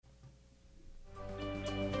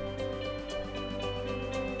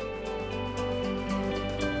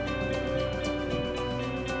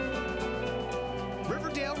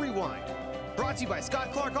brought to you by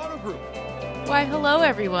Scott Clark Auto Group. Why, hello,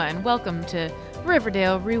 everyone. Welcome to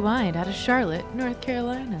Riverdale Rewind out of Charlotte, North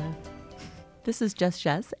Carolina. This is Just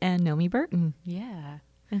Jess and Nomi Burton. Yeah.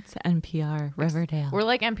 It's NPR, Riverdale. We're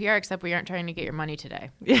like NPR, except we aren't trying to get your money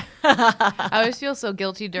today. Yeah. I always feel so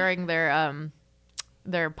guilty during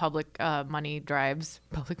their public money drives.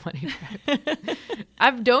 Public money drives.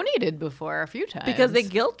 I've donated before a few times. Because they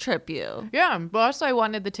guilt trip you. Yeah. But also I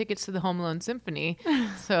wanted the tickets to the Home Alone Symphony.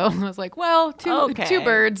 So I was like, well, two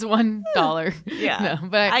birds, $1. Yeah. No,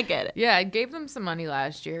 but I get it. Yeah. I gave them some money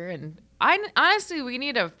last year. And honestly, we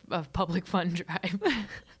need a public fund drive.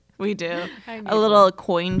 We do. A little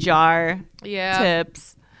coin jar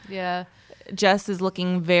tips. Yeah. Jess is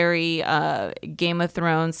looking very Game of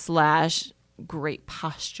Thrones / great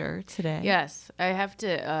posture today. Yes. I have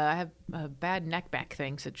a bad neck back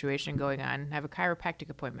thing situation going on. I have a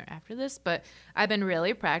chiropractic appointment after this, but I've been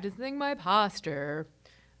really practicing my posture.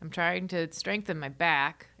 I'm trying to strengthen my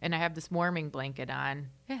back, and I have this warming blanket on.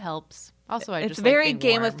 It helps. Also, it's very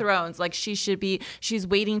Game of Thrones. Like she's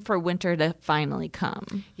waiting for winter to finally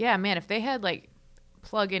come. Yeah, man. If they had like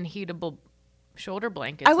plug-in heatable shoulder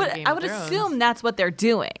blankets, I would assume that's what they're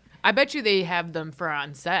doing. I bet you they have them for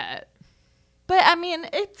on set. But I mean,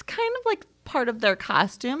 it's kind of like part of their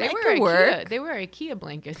costume. They wear IKEA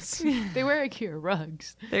blankets. They wear IKEA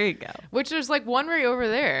rugs. There you go. Which there's like one right over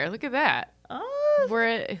there. Look at that. Oh, we're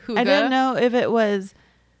at Huga. I didn't know if it was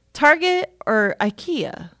Target or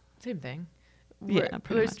IKEA. Same thing. Yeah,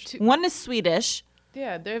 pretty much. One is Swedish.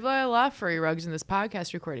 Yeah, there's a lot of furry rugs in this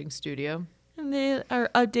podcast recording studio. And they are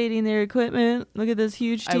updating their equipment. Look at this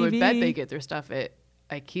huge TV. I would bet they get their stuff at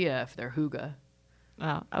IKEA if they're Huga.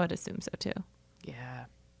 Oh, I would assume so too. Yeah.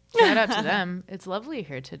 Shout out to them. It's lovely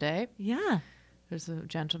here today. Yeah. There's a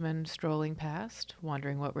gentleman strolling past,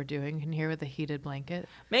 wondering what we're doing in here with a heated blanket.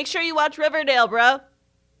 Make sure you watch Riverdale, bro.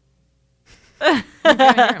 It's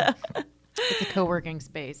a co-working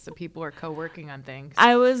space, so people are co-working on things.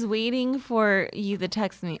 I was waiting for you to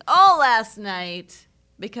text me all last night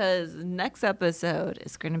because next episode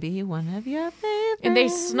is going to be one of your favorites. And they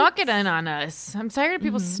snuck it in on us. I'm tired of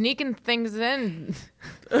people sneaking things in.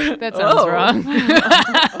 That sounds wrong.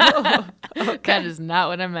 Okay. That is not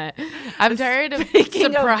what I meant. I'm tired of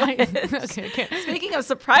surprises. Speaking of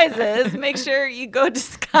surprises, make sure you go to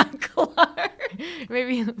Scott Clark.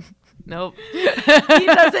 Maybe... Nope. He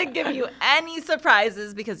doesn't give you any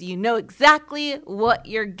surprises because you know exactly what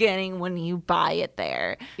you're getting when you buy it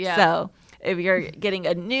there. Yeah. So if you're getting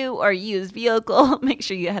a new or used vehicle, make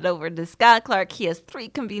sure you head over to Scott Clark. He has 3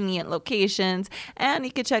 convenient locations, and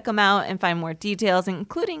you can check them out and find more details,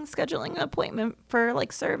 including scheduling an appointment for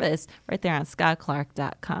like service right there on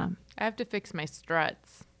scottclark.com. I have to fix my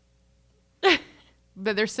struts.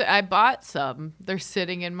 But I bought some. They're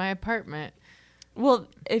sitting in my apartment. Well,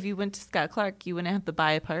 if you went to Scott Clark, you wouldn't have to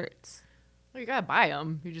buy parts. Well, you gotta buy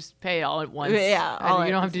them. You just pay all at once. Yeah,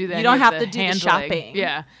 you don't have to do that. You don't have to do the shopping.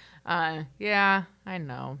 Yeah, yeah, I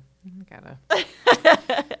know. I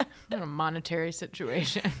got a monetary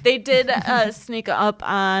situation. They did sneak up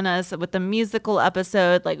on us with the musical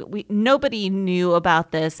episode. Like nobody knew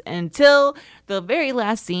about this until the very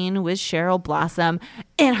last scene with Cheryl Blossom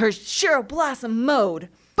in her Cheryl Blossom mode.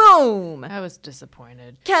 Boom! I was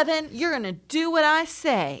disappointed. Kevin, you're going to do what I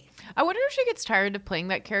say. I wonder if she gets tired of playing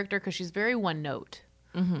that character because she's very one note.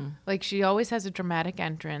 Mm-hmm. Like she always has a dramatic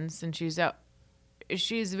entrance, and she's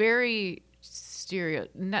very she's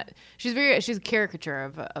a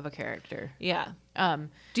caricature of a character. Yeah.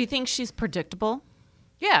 Do you think she's predictable?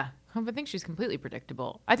 Yeah. I think she's completely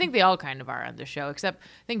predictable. I think they all kind of are on the show, except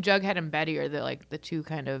I think Jughead and Betty are the two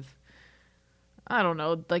kind of, I don't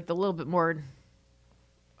know, like the little bit more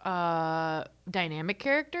dynamic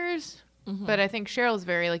characters. Mm-hmm. But I think Cheryl's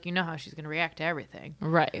very you know how she's going to react to everything.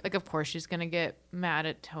 Right. Like, of course, she's going to get mad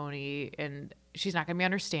at Tony, and she's not going to be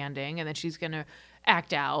understanding, and then she's going to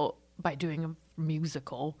act out by doing a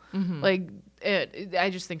musical. Mm-hmm. I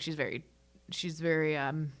just think she's very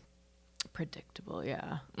predictable.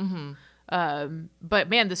 Yeah. Mm-hmm. But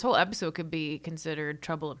man, this whole episode could be considered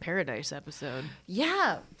Trouble in Paradise episode.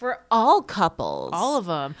 Yeah, for all couples. All of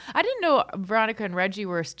them. I didn't know Veronica and Reggie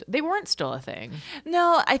they weren't still a thing.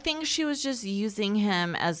 No, I think she was just using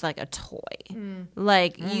him as like a toy.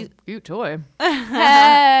 Cute toy.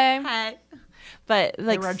 Hey. Hey. But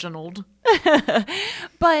like Reginald.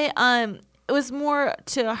 But it was more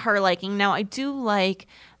to her liking. Now I do like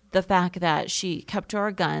the fact that she kept to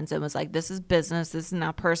her guns and was like, this is business. This is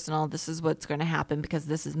not personal. This is what's going to happen because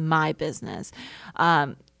this is my business.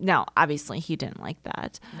 Now, obviously, he didn't like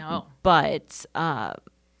that. No. But I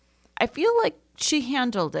feel like she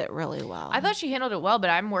handled it really well. I thought she handled it well, but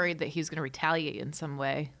I'm worried that he's going to retaliate in some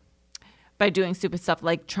way. by doing stupid stuff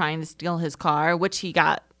like trying to steal his car, which he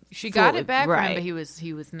got. She got it back from him, but he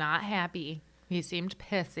was not happy. He seemed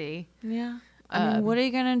pissy. Yeah. I mean, what are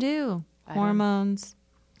you going to do? Hormones.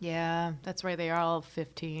 Yeah, that's why they are all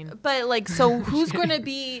 15. But, like, so who's going to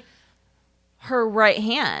be her right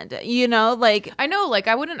hand? You know, like. I know, like,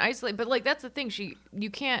 I wouldn't isolate, but, like, that's the thing. You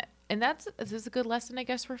can't, and this is a good lesson, I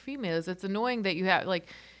guess, for females. It's annoying that you have, like,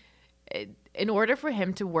 in order for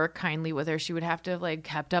him to work kindly with her, she would have to have, like,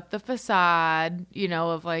 kept up the facade, you know,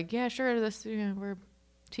 of, like, yeah, sure, we're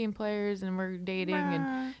team players and we're dating.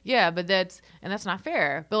 And yeah, but that's not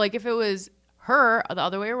fair. But, like, if it was her the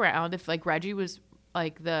other way around, if, like, Reggie was,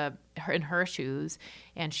 like, in her shoes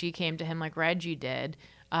and she came to him like Reggie did,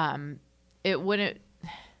 we wouldn't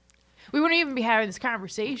even be having this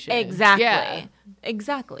conversation. Exactly. Yeah.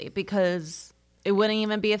 Exactly. Because it wouldn't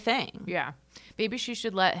even be a thing. Yeah. Maybe she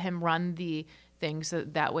should let him run the thing so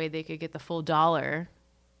that way they could get the full dollar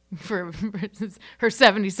for her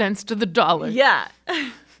 70 cents to the dollar. Yeah.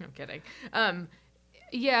 I'm kidding.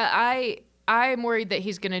 Yeah, I'm worried that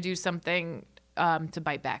he's going to do something to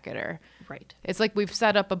bite back at her. Right. It's like we've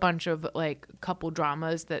set up a bunch of, like, couple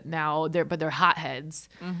dramas that now they're hotheads.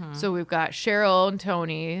 Mm-hmm. So we've got Cheryl and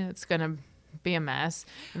Tony. It's going to be a mess.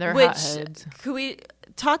 They're hotheads. Could we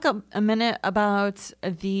talk a minute about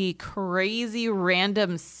the crazy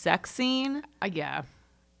random sex scene? Yeah.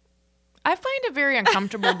 I find it very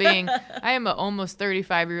uncomfortable being, I am an almost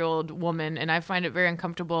 35-year-old woman, and I find it very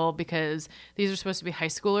uncomfortable because these are supposed to be high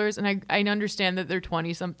schoolers, and I understand that they're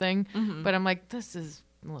 20-something, but I'm like, this is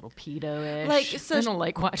a little pedo-ish. Like, so I don't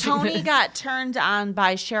like watching Tony this. got turned on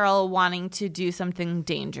by Cheryl wanting to do something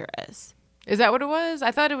dangerous. Is that what it was? I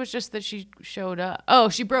thought it was just that she showed up. Oh,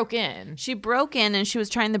 she broke in. She broke in and she was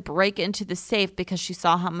trying to break into the safe because she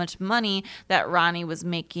saw how much money that Ronnie was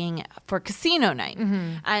making for casino night.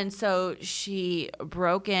 Mm-hmm. And so she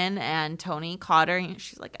broke in and Tony caught her and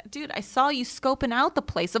she's like, dude, I saw you scoping out the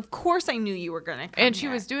place. Of course I knew you were going to come And she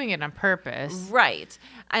here. was doing it on purpose. Right.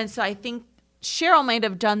 And so I think Cheryl might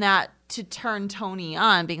have done that to turn Tony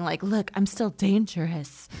on, being like, look, I'm still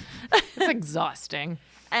dangerous. It's exhausting.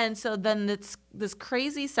 And so then this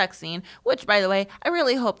crazy sex scene, which, by the way, I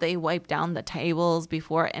really hope they wipe down the tables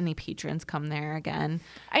before any patrons come there again.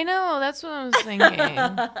 I know. That's what I was thinking.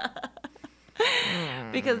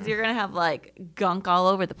 Because you're going to have, like, gunk all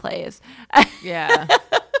over the place. Yeah.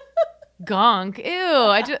 Gunk. Ew.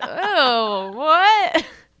 Ew. What?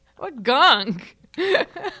 What gunk?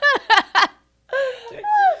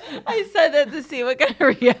 I said that to see what kind of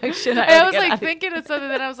reaction I was like thinking of something,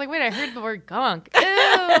 then I was like, wait, I heard the word gunk.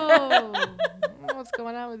 Ew. What's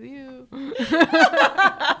going on with you?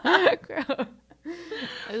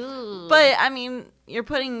 But I mean, you're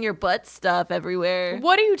putting your butt stuff everywhere.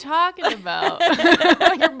 What are you talking about?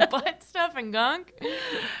 Your butt stuff and gunk?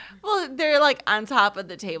 Well, they're like on top of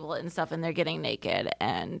the table and stuff, and they're getting naked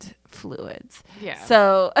and fluids. Yeah.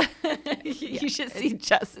 So you should see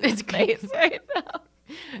Justin's face right now.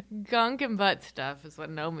 Gunk and butt stuff is what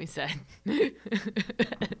Naomi said. This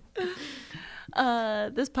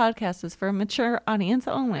podcast is for a mature audience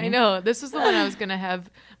only. I know. This is the one I was going to have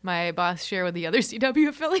my boss share with the other CW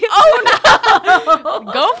affiliates. Oh,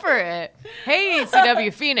 no! Go for it. Hey,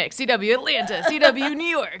 CW Phoenix, CW Atlanta, CW New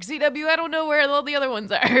York, CW I don't know where all the other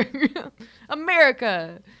ones are.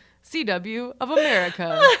 America. CW of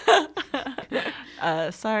America.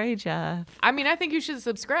 Sorry, Jeff. I mean, I think you should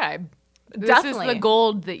subscribe. Definitely. This is the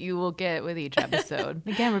gold that you will get with each episode.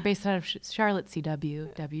 Again, we're based out of Charlotte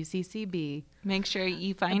CW, WCCB. Make sure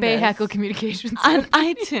you find Bay us Heckle Communications on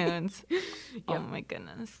iTunes. Yep. Oh my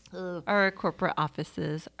goodness. Ugh. Our corporate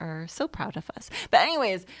offices are so proud of us. But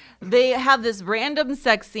anyways, they have this random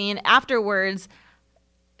sex scene afterwards.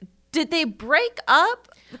 Did they break up?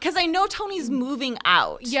 Because I know Tony's moving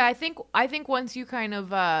out. Yeah, I think once you kind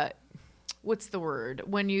of what's the word?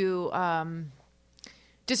 When you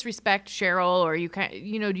disrespect Cheryl, or you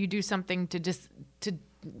you do something to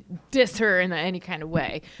diss her in any kind of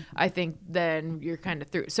way, I think then you're kind of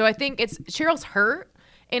through. So I think Cheryl's hurt,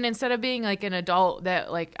 and instead of being like an adult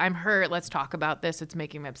that like, I'm hurt, let's talk about this, it's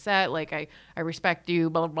making me upset, like I respect you,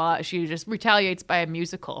 blah blah blah, she just retaliates by a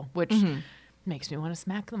musical, which makes me want to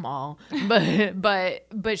smack them all.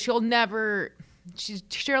 But she'll never.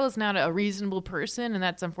 Cheryl is not a reasonable person, and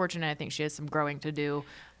that's unfortunate. I think she has some growing to do.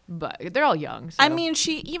 But they're all young. So. I mean,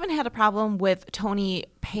 she even had a problem with Tony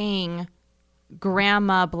paying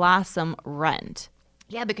Grandma Blossom rent.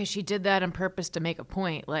 Yeah, because she did that on purpose to make a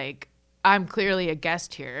point. Like, I'm clearly a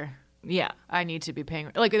guest here. Yeah. I need to be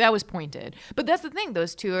paying. Like, that was pointed. But that's the thing.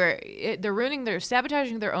 Those two they're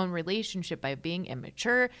sabotaging their own relationship by being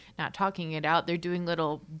immature, not talking it out. They're doing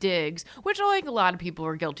little digs, which I think a lot of people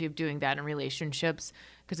are guilty of doing that in relationships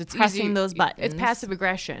because it's pressing those buttons. It's passive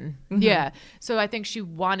aggression. Mm-hmm. Yeah. So I think she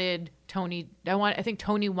wanted Tony. I think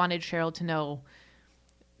Tony wanted Cheryl to know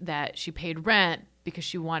that she paid rent because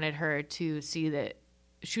she wanted her to see that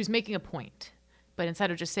she was making a point. But instead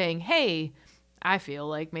of just saying, hey, I feel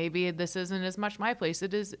like maybe this isn't as much my place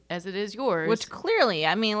as it is yours. Which clearly,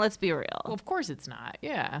 I mean, let's be real. Well, of course it's not.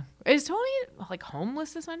 Yeah. Is Tony like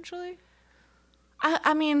homeless essentially?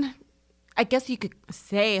 I mean, I guess you could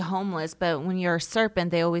say homeless, but when you're a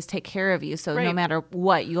serpent, they always take care of you. So no matter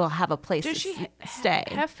what, you'll have a place to stay.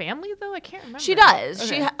 Have family though? I can't remember. She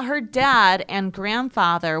does. Okay. Her dad and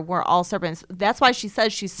grandfather were all serpents. That's why she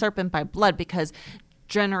says she's serpent by blood, because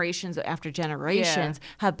generations after generations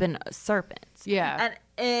have been serpents. Yeah.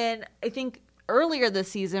 And I think earlier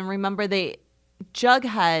this season, remember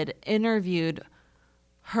Jughead interviewed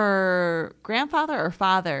her grandfather or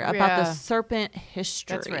father about the serpent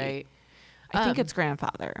history. That's right. I think it's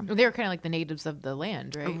grandfather. They were kind of like the natives of the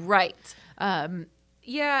land, right? Right.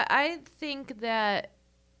 Yeah, I think that,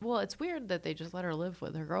 well, it's weird that they just let her live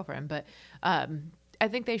with her girlfriend, but I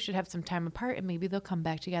think they should have some time apart and maybe they'll come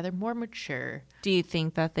back together more mature. Do you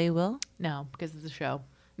think that they will? No, because it's a show.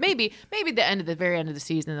 Maybe the very end of the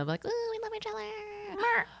season, they'll be like, oh, we love each other.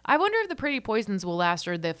 I wonder if the pretty poisons will last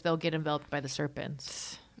or if they'll get enveloped by the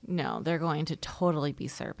serpents. No, they're going to totally be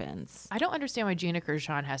serpents. I don't understand why Gina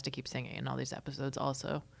Gershon has to keep singing in all these episodes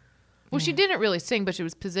also. Well, she didn't really sing, but she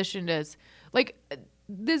was positioned as, like,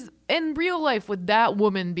 this in real life, would that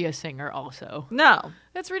woman be a singer also? No.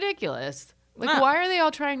 That's ridiculous. Like, why are they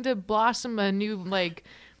all trying to blossom a new, like,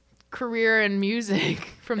 career in music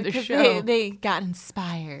from the show? They got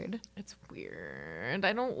inspired. It's weird.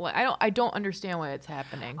 I don't understand why it's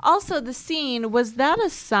happening. Also, the scene, was that a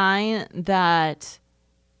sign that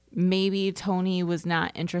maybe Tony was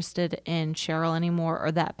not interested in Cheryl anymore,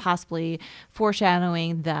 or that possibly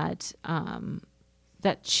foreshadowing that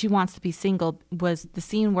that she wants to be single? Was the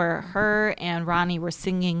scene where her and Ronnie were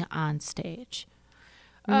singing on stage?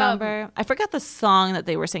 Remember? I forgot the song that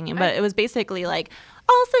they were singing, but it was basically like,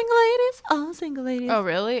 all single ladies. Oh,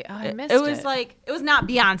 really? Oh, I missed it. It was like, it was not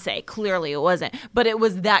Beyonce. Clearly it wasn't. But it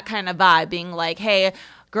was that kind of vibe, being like, hey,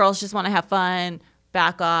 girls just want to have fun.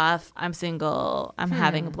 Back off. I'm single. I'm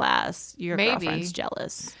having a blast. Your girlfriend's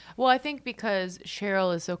jealous. Well, I think because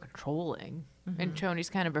Cheryl is so controlling and Tony's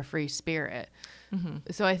kind of a free spirit.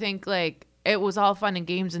 So I think, like, it was all fun and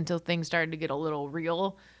games until things started to get a little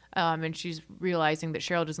real. And she's realizing that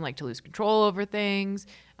Cheryl doesn't like to lose control over things,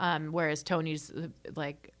 whereas Tony's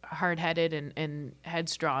like hard-headed and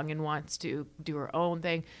headstrong and wants to do her own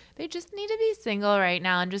thing. They just need to be single right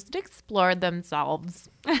now and just explore themselves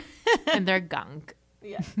and their gunk.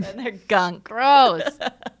 Yes, and their gunk. Gross.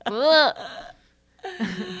 So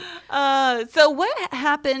what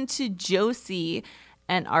happened to Josie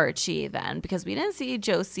and Archie then? Because we didn't see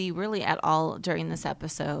Josie really at all during this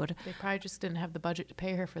episode. They probably just didn't have the budget to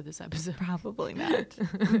pay her for this episode. Probably not.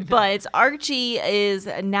 But Archie is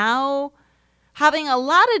now having a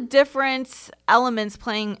lot of different elements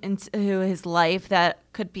playing into his life that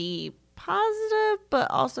could be positive,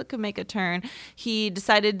 but also could make a turn. He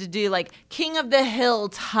decided to do like King of the Hill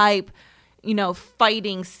type,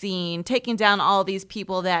 fighting scene, taking down all these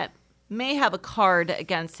people that may have a card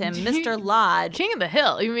against him. Mr. Lodge. King of the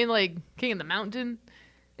Hill? You mean like King of the Mountain?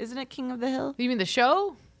 Isn't it King of the Hill? You mean the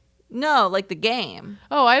show? No, like the game.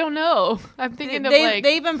 Oh, I don't know. I'm thinking of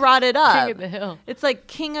they even brought it up. King of the Hill. It's like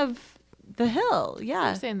King of the Hill. Yeah.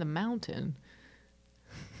 I'm saying the mountain.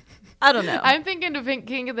 I don't know. I'm thinking of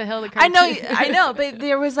King of the Hill. The cartoon. I know, but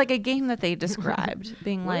there was like a game that they described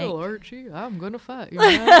being like, well, Archie, I'm gonna fight you.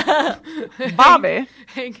 Bobby.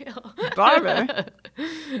 Hank Hill. Bobby.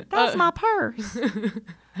 That's my purse.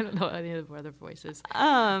 I don't know any of the other voices.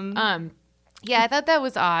 Yeah, I thought that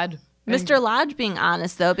was odd. Mr. Lodge being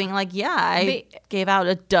honest, though, being like, yeah, I gave out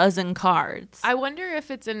a dozen cards. I wonder if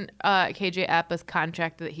it's in KJ Appa's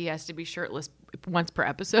contract that he has to be shirtless once per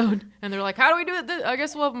episode. And they're like, how do we do it? I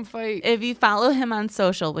guess we'll have him fight. If you follow him on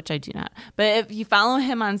social, which I do not, but if you follow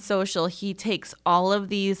him on social, he takes all of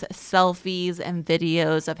these selfies and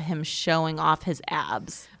videos of him showing off his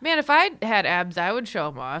abs. Man, if I had abs, I would show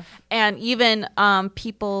them off. And even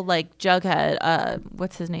people like Jughead,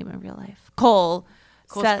 what's his name in real life? Cole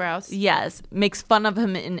Sprouse. Yes, makes fun of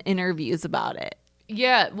him in interviews about it.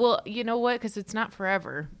 Yeah, well, you know what? Because it's not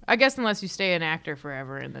forever. I guess unless you stay an actor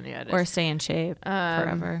forever and then or stay in shape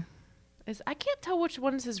forever. I can't tell which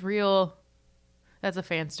one's his real. That's a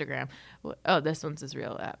Fanstagram. Oh, this one's his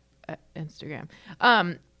real app. Instagram.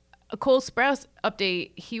 A Cole Sprouse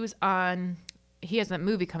update. He has that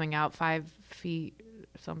movie coming out, 5 Feet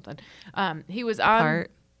something. He was on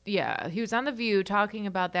Apart. Yeah, he was on The View talking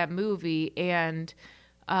about that movie, and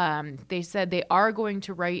they said they are going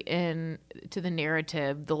to write in to the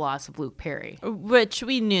narrative the loss of Luke Perry. Which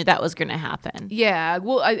we knew that was going to happen. Yeah,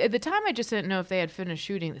 well, at the time I just didn't know if they had finished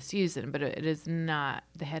shooting the season, but it is not.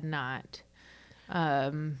 They had not.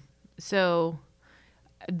 So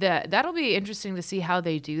that'll be interesting to see how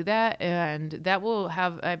they do that, and that will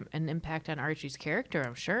have an impact on Archie's character,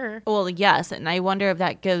 I'm sure. Well, yes, and I wonder if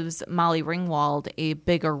that gives Molly Ringwald a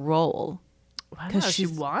bigger role. Because she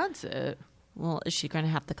wants it. Well, is she going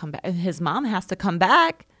to have to come back? His mom has to come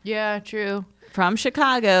back. Yeah, true. From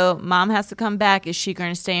Chicago, mom has to come back. Is she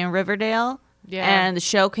going to stay in Riverdale? Yeah. And the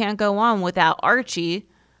show can't go on without Archie.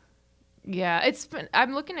 Yeah,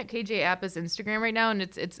 I'm looking at KJ Appa's Instagram right now, and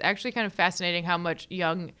it's actually kind of fascinating how much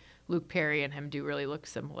young Luke Perry and him do really look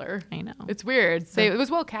similar. I know. It's weird. It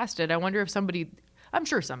was well casted. I wonder if I'm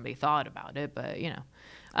sure somebody thought about it, but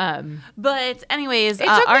But anyways, it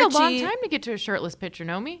took me Archie, a long time to get to a shirtless picture,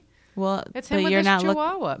 Nomi. Well, it's him with his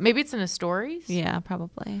chihuahua. Maybe it's in his stories. Yeah,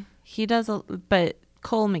 probably. He does, but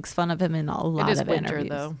Cole makes fun of him in a lot of winter, interviews.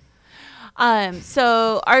 Though.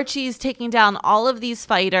 So Archie's taking down all of these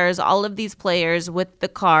fighters, all of these players with the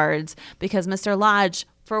cards because Mr. Lodge,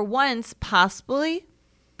 for once, possibly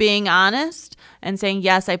being honest and saying,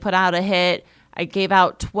 yes, I put out a hit. I gave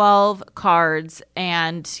out 12 cards,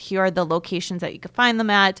 and here are the locations that you could find them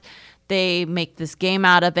at. They make this game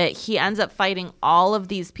out of it. He ends up fighting all of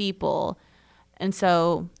these people, and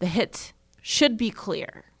so the hit should be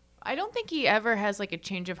clear. I don't think he ever has like a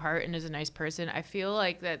change of heart and is a nice person. I feel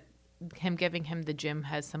like that him giving him the gym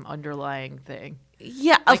has some underlying thing.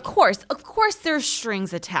 Yeah, of course there's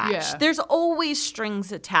strings attached. Yeah. There's always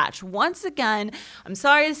strings attached. Once again, I'm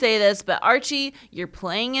sorry to say this, but Archie, you're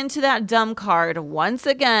playing into that dumb card. Once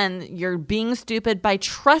again, you're being stupid by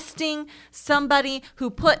trusting somebody who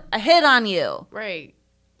put a hit on you. Right.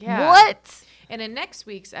 Yeah. What? And in next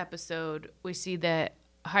week's episode, we see that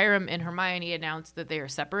Hiram and Hermione announced that they are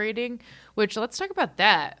separating, which let's talk about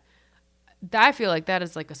that. I feel like that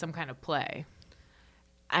is like some kind of play.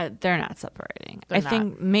 They're not separating. They're I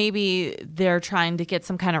think maybe they're trying to get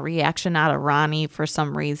some kind of reaction out of Ronnie for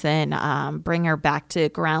some reason, bring her back to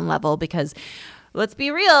ground level because let's be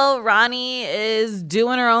real, Ronnie is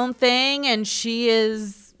doing her own thing and she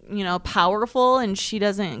is, powerful and she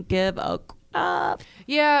doesn't give a crap.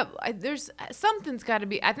 Yeah, there's something's got to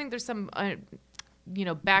be. I think there's some,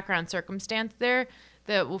 background circumstance there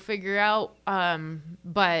that we'll figure out.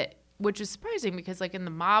 But which is surprising because like in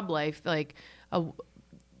the mob life, like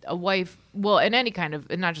a wife, well, in any kind of,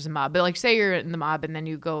 not just a mob, but like say you're in the mob and then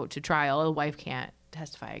you go to trial, a wife can't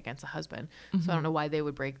testify against a husband. Mm-hmm. So I don't know why they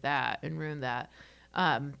would break that and ruin that.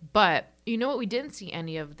 But you know what we didn't see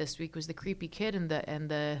any of this week was the creepy kid and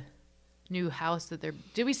the new house that they're,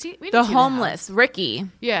 did we see? We didn't see homeless Ricky.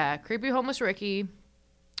 Yeah, creepy homeless Ricky.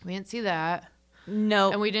 We didn't see that.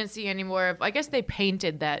 No. And we didn't see any more of, I guess they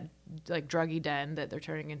painted that like druggy den that they're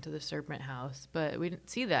turning into the serpent house, but we didn't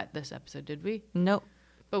see that this episode, did we? Nope.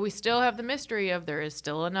 But we still have the mystery of there is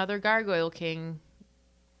still another Gargoyle King.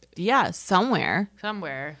 Yeah, somewhere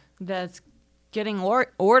that's getting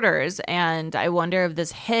orders, and I wonder if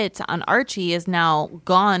this hit on Archie is now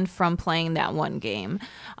gone from playing that one game.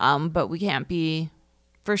 But we can't be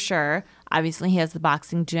for sure. Obviously, he has the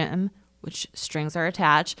boxing gym, which strings are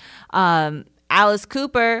attached. Alice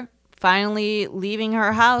Cooper finally leaving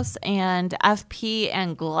her house, and FP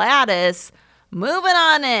and Gladys moving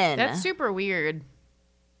on in. That's super weird.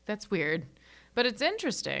 That's weird, but it's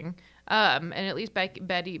interesting. And at least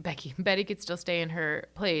Betty could still stay in her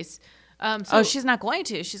place. She's not going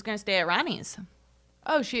to. She's going to stay at Ronnie's.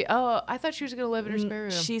 I thought she was going to live in her spare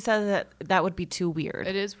room. She says that would be too weird.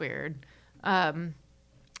 It is weird.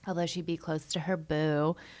 Although she'd be close to her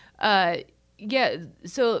boo. Yeah,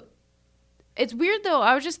 so it's weird though.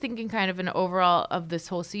 I was just thinking kind of an overall of this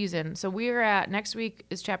whole season. So next week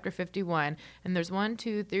is chapter 51, and there's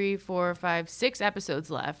 6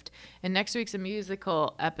 episodes left, and next week's a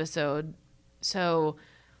musical episode. So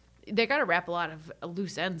they got to wrap a lot of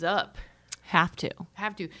loose ends up. Have to.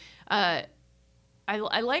 I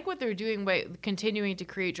like what they're doing by continuing to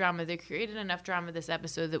create drama. They created enough drama this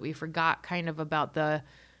episode that we forgot kind of about the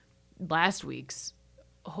last week's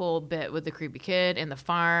whole bit with the creepy kid and the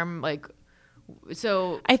farm.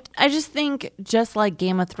 So I just think, just like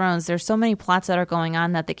Game of Thrones, there's so many plots that are going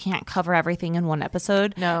on that they can't cover everything in one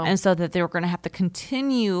episode. No. And so that they were going to have to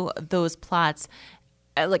continue those plots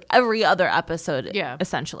like every other episode,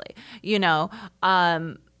 essentially.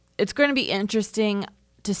 It's going to be interesting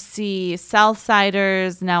to see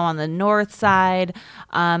Southsiders now on the north side.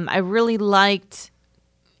 I really liked,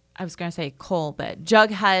 I was going to say Cole, but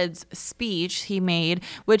Jughead's speech he made,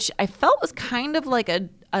 which I felt was kind of like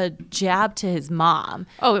a jab to his mom.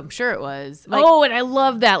 Oh, I'm sure it was. Like, and I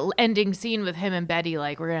love that ending scene with him and Betty,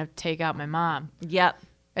 like, we're going to take out my mom. Yep.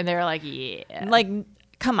 And they're like, yeah. Like,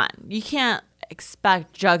 come on. You can't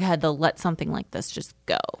expect Jughead to let something like this just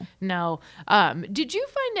go. No. Did you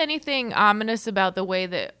find anything ominous about the way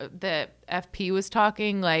that FP was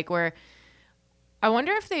talking? Like, where I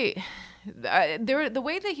wonder if the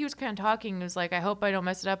way that he was kind of talking was like, I hope I don't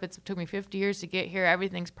mess it up. It took me 50 years to get here.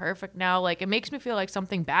 Everything's perfect now. Like, it makes me feel like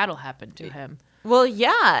something bad will happen to him. Well,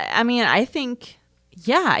 yeah. I mean, I think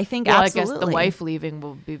absolutely. I guess the wife leaving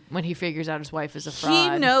will be when he figures out his wife is a fraud.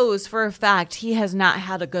 He knows for a fact he has not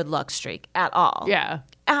had a good luck streak at all. Yeah.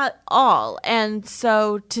 At all. And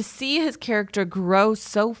so to see his character grow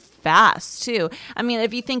so fast, too. I mean,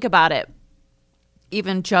 if you think about it,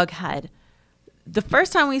 even Jughead. The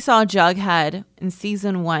first time we saw Jughead in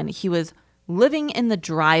season 1, he was living in the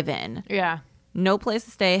drive-in. Yeah. No place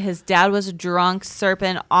to stay. His dad was a drunk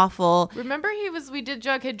serpent, awful. Remember we did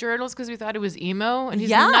Jughead journals because we thought it was emo, and he's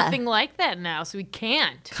nothing like that now, so he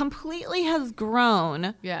can't. Completely has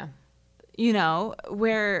grown. Yeah. You know,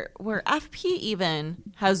 where FP even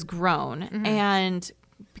has grown and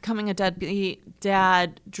becoming a deadbeat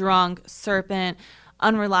dad, drunk, serpent,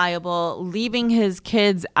 unreliable, leaving his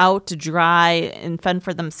kids out to dry and fend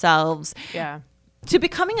for themselves. Yeah. To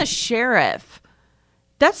becoming a sheriff.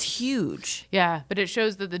 That's huge. Yeah, but it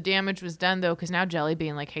shows that the damage was done, though, because now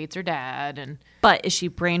Jellybean, like, hates her dad. But is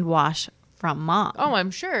she brainwashed from mom? Oh,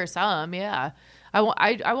 I'm sure some, yeah. I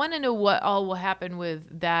want to know what all will happen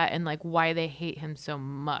with that and, like, why they hate him so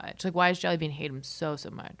much. Like, why does Jellybean hate him so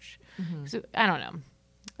much? So, I don't know.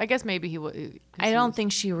 I guess maybe he will. I don't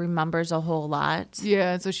think she remembers a whole lot.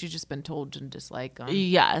 Yeah, so she's just been told to dislike him.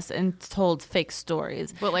 Yes, and told fake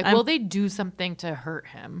stories. But, like, will they do something to hurt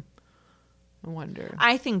him? I wonder.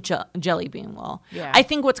 I think Jellybean will. Yeah. I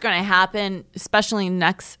think what's going to happen, especially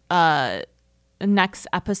next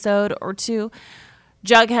episode or two,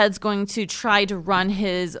 Jughead's going to try to run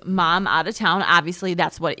his mom out of town. Obviously,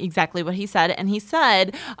 that's exactly what he said. And he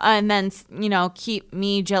said, and then, keep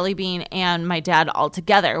me, Jellybean, and my dad all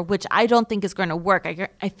together, which I don't think is going to work.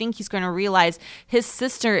 I think he's going to realize his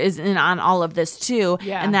sister is in on all of this too,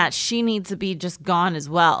 and that she needs to be just gone as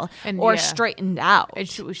well, or straightened out. And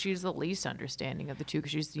she's the least understanding of the two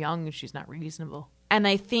because she's young and she's not reasonable. And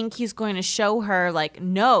I think he's going to show her, like,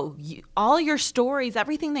 no, all your stories,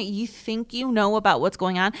 everything that you think you know about what's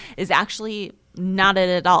going on is actually not it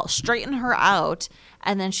at all. Straighten her out.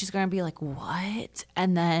 And then she's going to be like, what?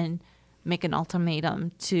 And then make an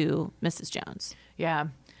ultimatum to Mrs. Jones. Yeah.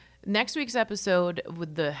 Next week's episode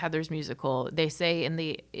with the Heathers musical, they say in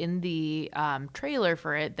the trailer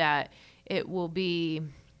for it that it will be...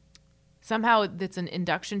 Somehow it's an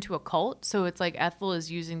induction to a cult. So it's like Ethel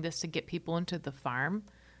is using this to get people into the farm.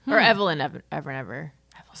 Or Evelyn, ever.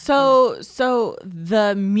 So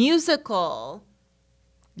the musical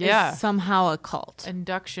is somehow a cult.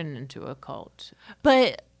 Induction into a cult.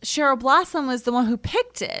 But Cheryl Blossom was the one who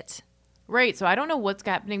picked it. Right. So I don't know what's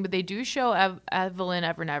happening, but they do show Evelyn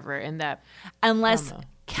ever in that. Unless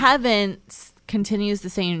Kevin continues to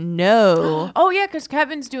say no. Oh, yeah, because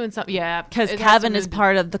Kevin's doing something. Yeah. Because Kevin is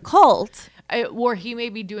part of the cult. Or he may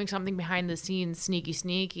be doing something behind the scenes,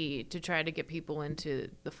 sneaky, to try to get people into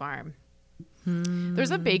the farm.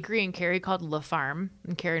 There's a bakery in Cary called La Farm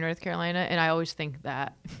in Cary, North Carolina, and I always think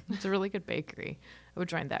that. It's a really good bakery. I would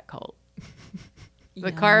join that cult.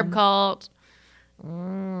 The carb cult.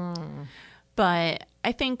 But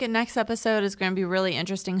I think next episode is going to be really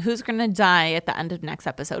interesting. Who's going to die at the end of next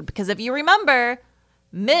episode? Because if you remember,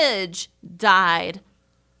 Midge died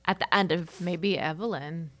at the end of... Maybe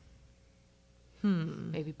Evelyn.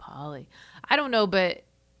 Maybe Polly. I don't know, but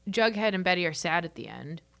Jughead and Betty are sad at the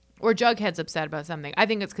end. Or Jughead's upset about something. I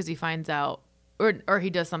think it's because he finds out... Or he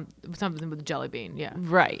does something with Jellybean, yeah.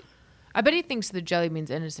 Right. I bet he thinks the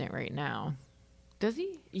Jellybean's innocent right now. Does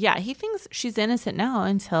he? Yeah, he thinks she's innocent now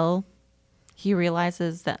until... He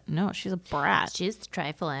realizes that, no, she's a brat. She's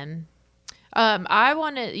trifling. I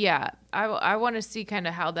want to see kind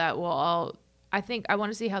of how that will all, I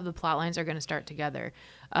want to see how the plot lines are going to start together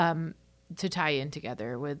to tie in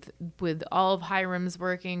together with all of Hiram's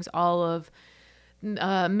workings, all of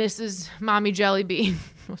Mrs. Mommy Jellybean.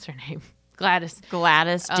 What's her name? Gladys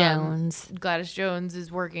Jones. Gladys Jones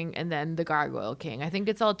is working, and then the Gargoyle King. I think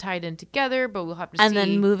it's all tied in together, but we'll have to see. And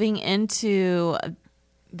then moving into...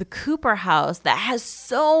 the Cooper house that has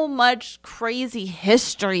so much crazy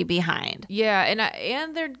history behind. Yeah,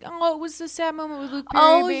 and they're it was a sad moment with Luke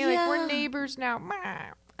Perry being like, we're neighbors now.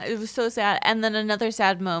 It was so sad. And then another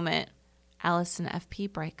sad moment, Alice and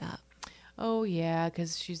FP break up. Oh yeah,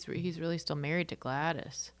 because he's really still married to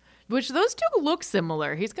Gladys, which those two look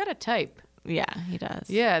similar. He's got a type. Yeah, he does.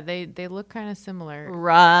 Yeah, they look kind of similar.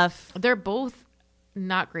 Rough. They're both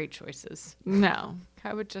not great choices. No.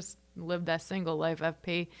 I would just live that single life,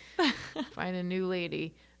 FP. Find a new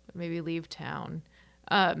lady, but maybe leave town.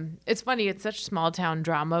 It's funny, it's such small town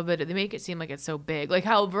drama, but they make it seem like it's so big. Like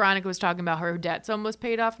how Veronica was talking about her debt's almost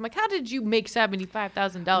paid off. I'm like, how did you make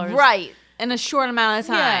 $75,000? Right. In a short amount of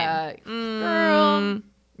time. Yeah. Girl.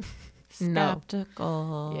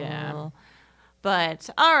 Skeptical. No. Yeah. But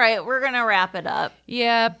all right, we're going to wrap it up.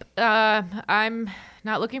 Yep. I'm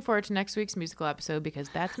not looking forward to next week's musical episode because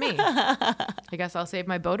that's me. I guess I'll save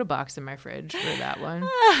my Boda box in my fridge for that one.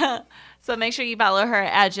 So make sure you follow her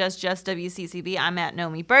at JustWCCB. I'm at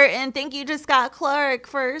Nomi Burton. Thank you to Scott Clark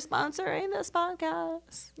for sponsoring this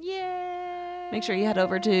podcast. Yay! Make sure you head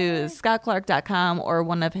over to scottclark.com or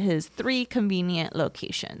one of his 3 convenient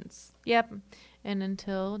locations. Yep. And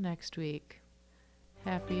until next week.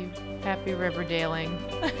 Happy Riverdaleing.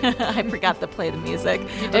 I forgot to play the music.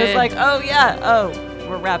 You did. I was like, oh yeah,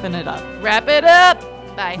 we're wrapping it up. Wrap it up.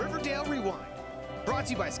 Bye. Riverdale Rewind. Brought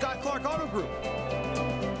to you by Scott Clark Auto Group.